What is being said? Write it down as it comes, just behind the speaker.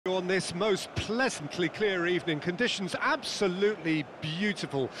on this most pleasantly clear evening. Conditions absolutely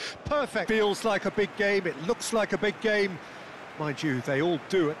beautiful. Perfect. Feels like a big game, it looks like a big game. Mind you, they all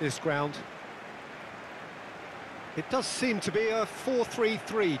do at this ground. It does seem to be a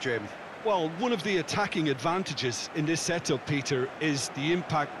 4-3-3, Jim. Well, one of the attacking advantages in this setup, Peter, is the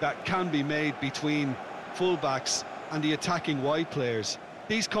impact that can be made between fullbacks and the attacking wide players.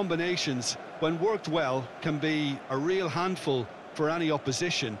 These combinations, when worked well, can be a real handful for any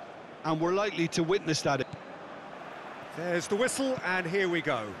opposition, and we're likely to witness that. There's the whistle, and here we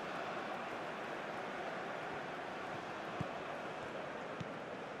go.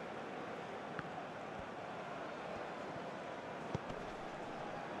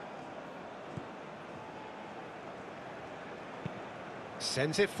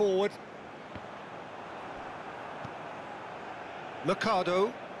 Sends it forward.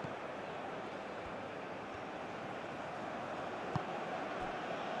 Mercado.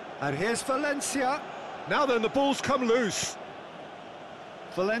 And here's Valencia. Now then, the ball's come loose.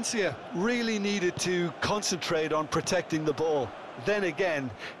 Valencia really needed to concentrate on protecting the ball. Then again,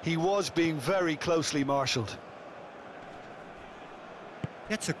 he was being very closely marshalled.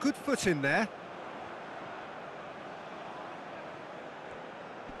 Gets a good foot in there.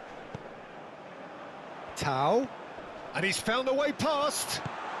 Tau, and he's found a way past.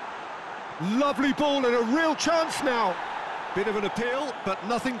 Lovely ball and a real chance now. Bit of an appeal, but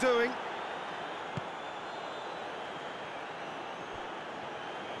nothing doing.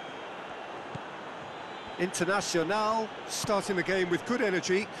 Internacional starting the game with good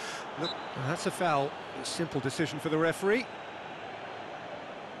energy. Look, that's a foul. A simple decision for the referee.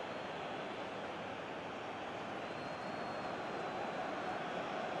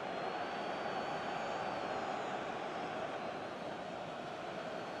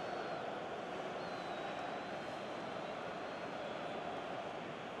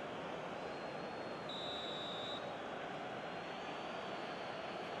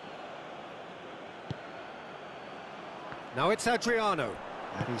 Now it's Adriano,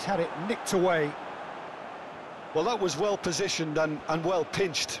 and he's had it nicked away. Well, that was well positioned and well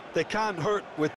pinched. They can't hurt with